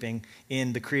sleeping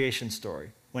in the creation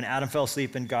story. When Adam fell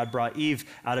asleep and God brought Eve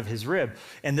out of his rib.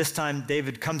 And this time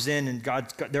David comes in and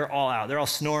they're all out. They're all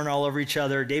snoring all over each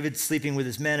other. David's sleeping with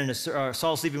his men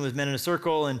Saul sleeping with his men in a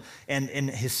circle, and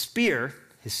his spear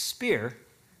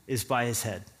is by his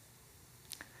head.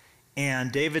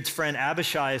 And David's friend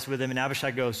Abishai is with him, and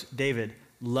Abishai goes, David,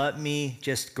 let me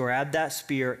just grab that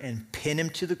spear and pin him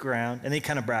to the ground. And then he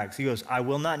kind of brags. He goes, I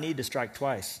will not need to strike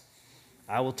twice.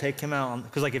 I will take him out.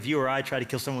 Because like if you or I try to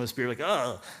kill someone with a spear, like,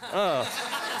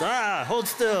 hold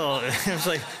still. It's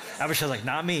like, Abishai's like,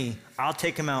 not me. I'll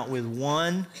take him out with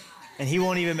one, and he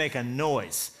won't even make a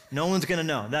noise. No one's going to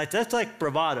know. That's like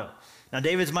bravado. Now,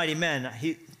 David's mighty men,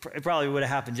 it probably would have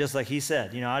happened just like he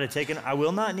said. You know, I'd have taken, I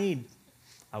will not need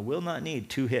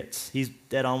 2 hits. He's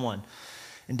dead on one.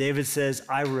 And David says,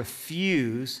 I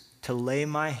refuse to lay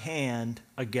my hand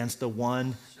against the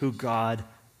one who God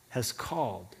has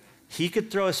called. He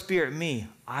could throw a spear at me.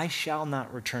 I shall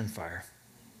not return fire.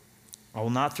 I will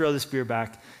not throw the spear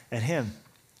back at him.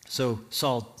 So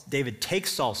David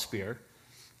takes Saul's spear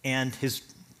and his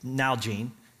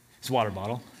Nalgene, his water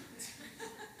bottle,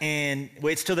 and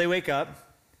waits till they wake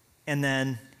up. And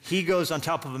then he goes on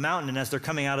top of a mountain, and as they're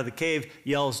coming out of the cave,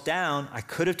 yells down, I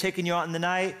could have taken you out in the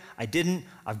night. I didn't.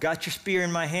 I've got your spear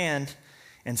in my hand.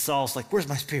 And Saul's like, where's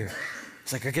my spear?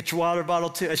 He's like, I get your water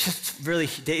bottle too. It's just really,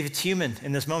 David's human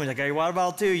in this moment. He's like, I got your water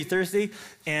bottle too. You thirsty?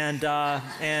 And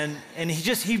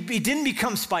he didn't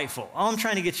become spiteful. All I'm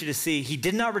trying to get you to see, he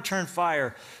did not return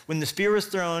fire. When the spear was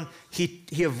thrown,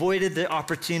 he avoided the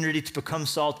opportunity to become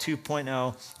Saul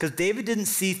 2.0, because David didn't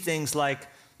see things like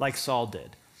Saul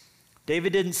did.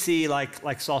 David didn't see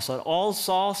like Saul saw. All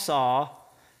Saul saw,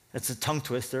 that's a tongue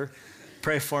twister,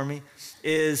 pray for me,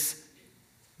 is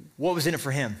what was in it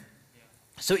for him.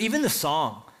 So even the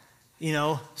song, you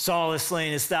know, Saul has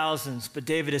slain his thousands, but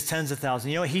David has tens of thousands.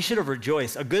 You know what? He should have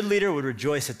rejoiced. A good leader would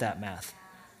rejoice at that math.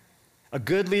 A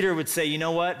good leader would say, you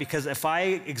know what? Because if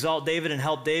I exalt David and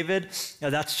help David,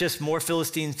 that's just more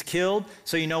Philistines killed.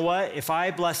 So you know what? If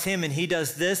I bless him and he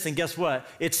does this, then guess what?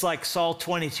 It's like Saul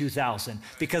 22,000,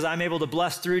 because I'm able to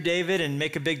bless through David and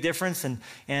make a big difference. And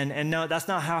no, that's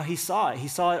not how he saw it. He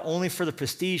saw it only for the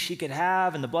prestige he could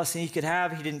have and the blessing he could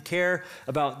have. He didn't care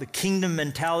about the kingdom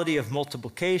mentality of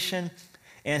multiplication,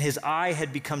 and his eye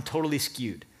had become totally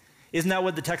skewed. Isn't that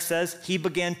what the text says? He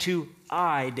began to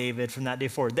eye David from that day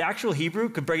forward. The actual Hebrew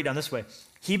could break it down this way.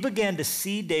 He began to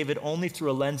see David only through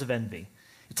a lens of envy.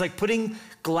 It's like putting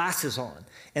glasses on,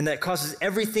 and that causes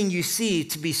everything you see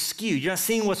to be skewed. You're not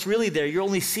seeing what's really there. You're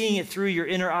only seeing it through your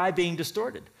inner eye being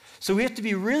distorted. So we have to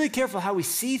be really careful how we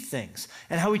see things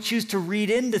and how we choose to read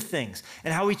into things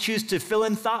and how we choose to fill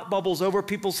in thought bubbles over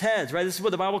people's heads, right? This is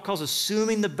what the Bible calls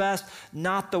assuming the best,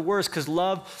 not the worst, because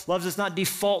love does not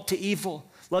default to evil.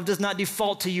 Love does not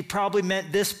default to you probably meant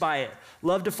this by it.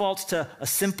 Love defaults to a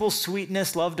simple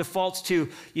sweetness. Love defaults to,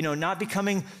 not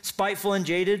becoming spiteful and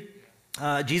jaded.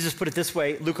 Jesus put it this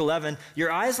way, Luke 11,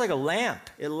 your eye is like a lamp.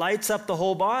 It lights up the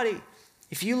whole body.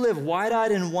 If you live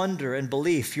wide-eyed in wonder and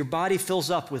belief, your body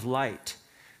fills up with light.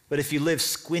 But if you live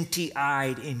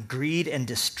squinty-eyed in greed and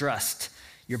distrust,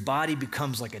 your body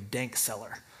becomes like a dank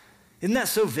cellar. Isn't that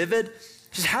so vivid?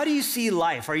 Just how do you see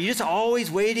life? Are you just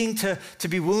always waiting to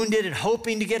be wounded and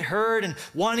hoping to get hurt and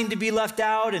wanting to be left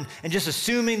out and just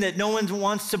assuming that no one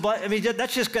wants to, I mean,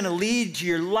 that's just going to lead to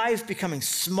your life becoming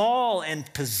small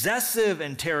and possessive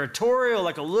and territorial,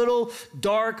 like a little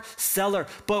dark cellar.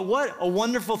 But what a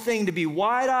wonderful thing to be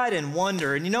wide-eyed and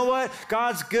wonder. And you know what?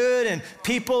 God's good and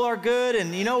people are good.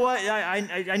 And you know what?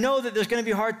 I know that there's going to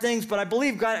be hard things, but I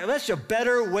believe God, that's a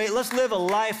better way. Let's live a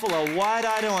life full of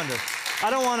wide-eyed wonder. I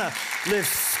don't want to live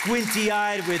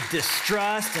squinty-eyed with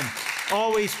distrust and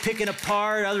always picking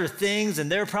apart other things,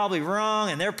 and they're probably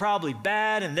wrong, and they're probably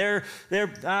bad, and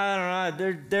I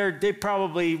don't know, they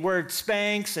probably wear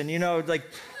Spanx, and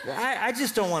I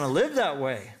just don't want to live that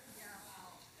way.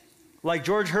 Like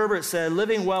George Herbert said,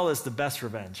 living well is the best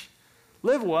revenge.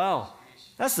 Live well.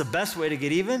 That's the best way to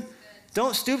get even.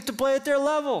 Don't stoop to play at their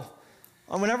level.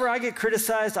 And whenever I get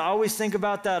criticized, I always think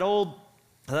about that old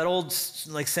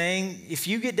saying, if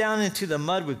you get down into the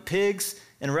mud with pigs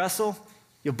and wrestle,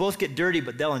 you'll both get dirty,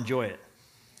 but they'll enjoy it.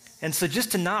 And so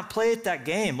just to not play at that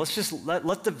game, let's just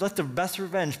let the best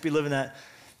revenge be living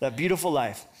that beautiful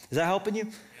life. Is that helping you?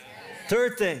 Yes.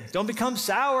 Third thing, don't become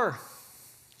sour.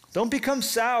 Don't become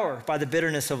sour by the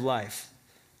bitterness of life.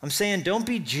 I'm saying don't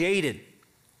be jaded.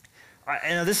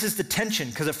 And this is the tension,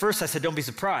 because at first I said don't be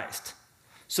surprised.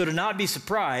 So to not be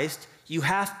surprised, you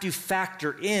have to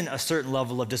factor in a certain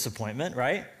level of disappointment,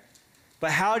 right?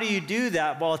 But how do you do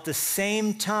that while at the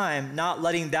same time not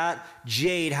letting that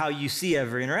jade how you see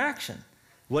every interaction?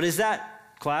 What is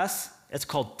that, class? It's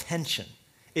called tension.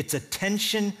 It's a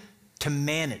tension to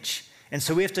manage. And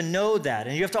so we have to know that.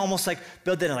 And you have to almost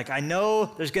build that in. I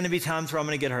know there's going to be times where I'm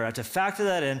going to get hurt. I have to factor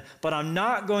that in, but I'm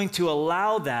not going to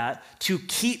allow that to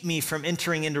keep me from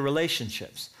entering into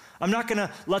relationships. I'm not going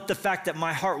to let the fact that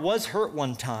my heart was hurt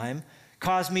one time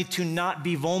cause me to not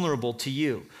be vulnerable to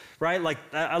you, right?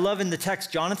 I love in the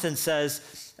text, Jonathan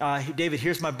says, David,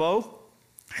 here's my bow,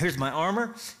 here's my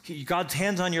armor, God's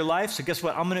hands on your life, so guess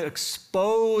what? I'm going to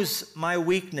expose my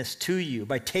weakness to you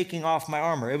by taking off my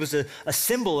armor. It was a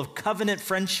symbol of covenant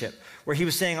friendship where he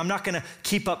was saying, I'm not going to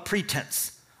keep up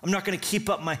pretense. I'm not going to keep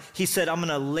up he said, I'm going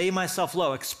to lay myself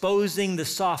low, exposing the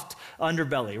soft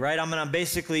underbelly, right? I'm going to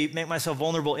basically make myself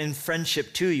vulnerable in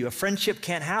friendship to you. A friendship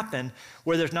can't happen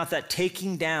where there's not that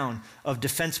taking down of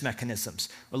defense mechanisms,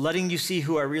 or letting you see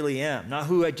who I really am, not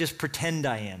who I just pretend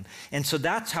I am. And so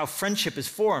that's how friendship is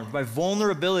formed, by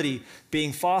vulnerability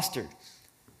being fostered.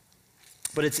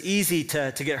 But it's easy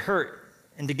to get hurt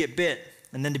and to get bit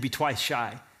and then to be twice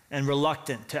shy and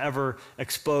reluctant to ever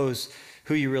expose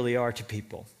who you really are to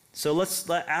people. So let's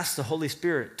ask the Holy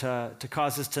Spirit to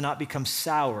cause us to not become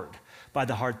soured by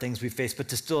the hard things we face, but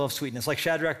to still have sweetness, like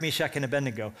Shadrach, Meshach, and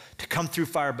Abednego, to come through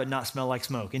fire but not smell like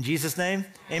smoke. In Jesus' name,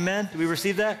 amen? Do we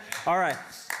receive that? All right.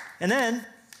 And then,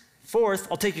 fourth,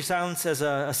 I'll take your silence as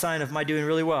a sign of my doing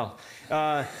really well.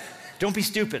 Don't be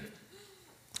stupid.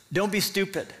 Don't be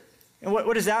stupid. And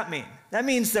what does that mean? That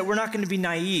means that we're not going to be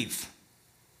naive.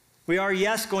 We are,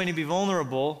 yes, going to be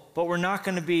vulnerable, but we're not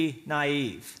going to be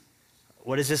naive.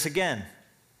 What is this again?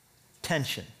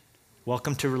 Tension.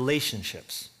 Welcome to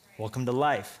relationships. Welcome to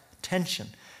life. Tension.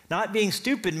 Not being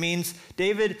stupid means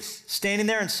David standing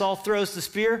there and Saul throws the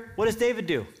spear. What does David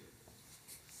do?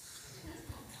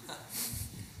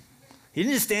 He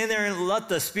didn't just stand there and let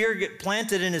the spear get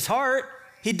planted in his heart.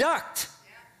 He ducked.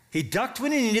 He ducked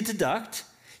when he needed to duck.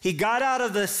 He got out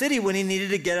of the city when he needed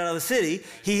to get out of the city.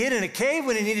 He hid in a cave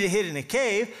when he needed to hid in a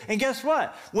cave. And guess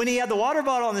what? When he had the water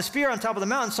bottle and the spear on top of the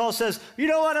mountain, Saul says, you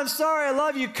know what? I'm sorry. I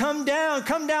love you. Come down.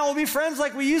 Come down. We'll be friends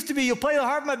like we used to be. You'll play the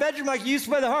harp in my bedroom like you used to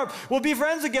play the harp. We'll be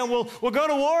friends again. We'll go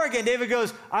to war again. David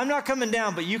goes, I'm not coming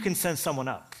down, but you can send someone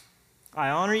up. I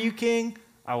honor you, king.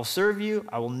 I will serve you.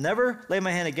 I will never lay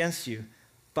my hand against you,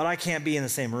 but I can't be in the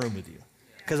same room with you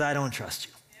because I don't trust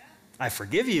you. I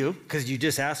forgive you because you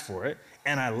just asked for it.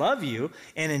 And I love you,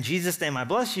 and in Jesus' name I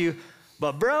bless you.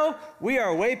 But bro, we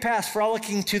are way past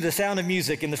frolicking to the sound of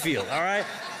music in the field, all right?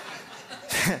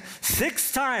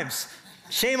 6 times.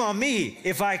 Shame on me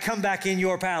if I come back in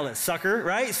your palace, sucker,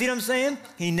 right? See what I'm saying?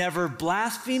 He never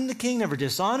blasphemed the king, never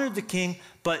dishonored the king,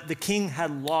 but the king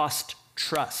had lost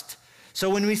trust. So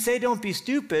when we say don't be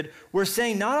stupid, we're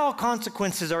saying not all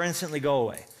consequences are instantly go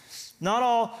away. Not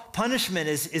all punishment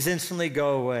is instantly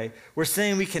go away. We're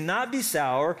saying we cannot be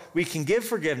sour. We can give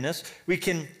forgiveness. We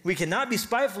cannot be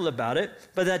spiteful about it,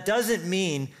 but that doesn't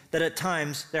mean that at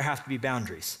times there have to be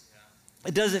boundaries.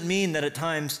 It doesn't mean that at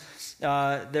times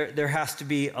there has to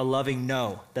be a loving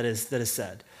no that is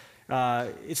said.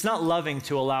 It's not loving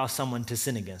to allow someone to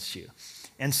sin against you.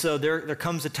 And so there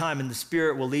comes a time, and the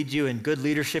Spirit will lead you, and good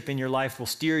leadership in your life will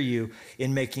steer you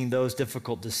in making those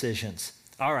difficult decisions.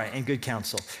 All right, and good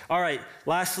counsel. All right,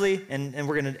 lastly, and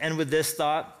we're going to end with this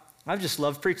thought. I've just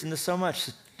loved preaching this so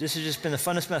much. This has just been the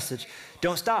funnest message.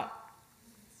 Don't stop.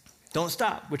 Don't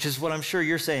stop, which is what I'm sure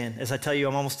you're saying as I tell you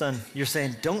I'm almost done. You're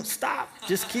saying, don't stop.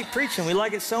 Just keep preaching. We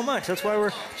like it so much. That's why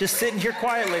we're just sitting here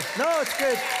quietly. No, it's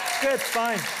good. It's good. It's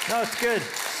fine. No, it's good.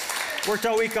 Worked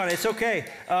all week on it. It's okay.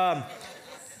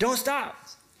 Don't stop.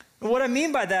 And what I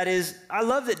mean by that is I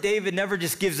love that David never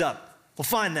just gives up. Well,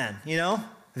 fine then, you know?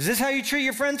 Is this how you treat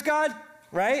your friends, God?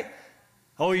 Right?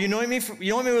 Oh, you anoint me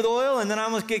with oil and then I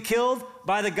almost get killed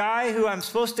by the guy who I'm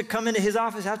supposed to come into his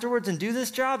office afterwards and do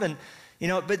this job? And you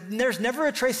know, but there's never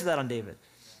a trace of that on David.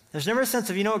 There's never a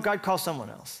sense of, you know what, God calls someone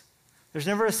else. There's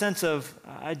never a sense of,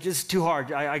 just too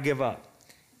hard, I give up.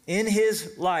 In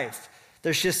his life,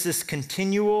 there's just this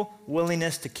continual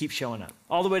willingness to keep showing up,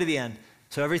 all the way to the end.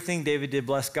 So everything David did,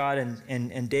 bless God,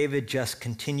 and David just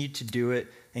continued to do it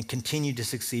and continued to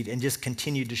succeed and just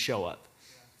continued to show up.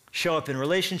 Show up in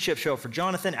relationships, show up for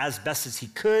Jonathan as best as he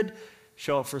could,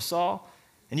 show up for Saul.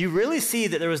 And you really see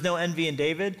that there was no envy in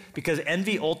David because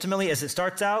envy ultimately, as it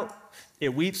starts out,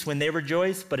 it weeps when they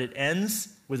rejoice, but it ends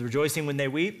with rejoicing when they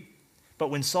weep. But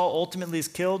when Saul ultimately is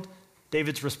killed,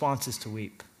 David's response is to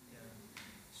weep.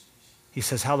 He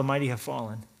says, how the mighty have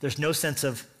fallen. There's no sense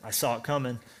of, I saw it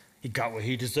coming. He got what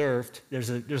he deserved. There's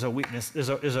a weakness. There's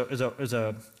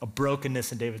a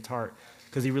brokenness in David's heart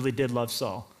because he really did love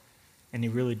Saul and he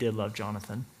really did love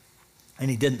Jonathan. And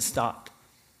he didn't stop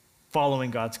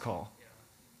following God's call.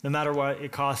 No matter what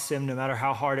it cost him, no matter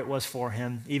how hard it was for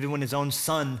him, even when his own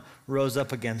son rose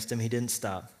up against him, he didn't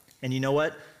stop. And you know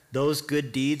what? Those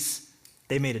good deeds,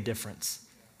 they made a difference.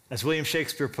 As William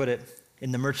Shakespeare put it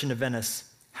in The Merchant of Venice,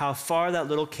 how far that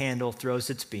little candle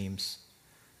throws its beams,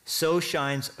 so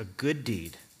shines a good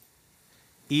deed,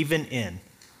 even in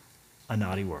a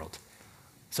naughty world.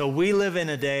 So we live in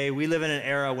an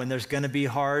era when there's going to be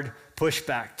hard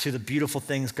pushback to the beautiful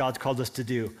things God's called us to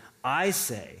do. I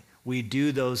say, we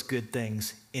do those good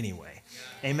things anyway.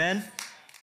 Yeah. Amen?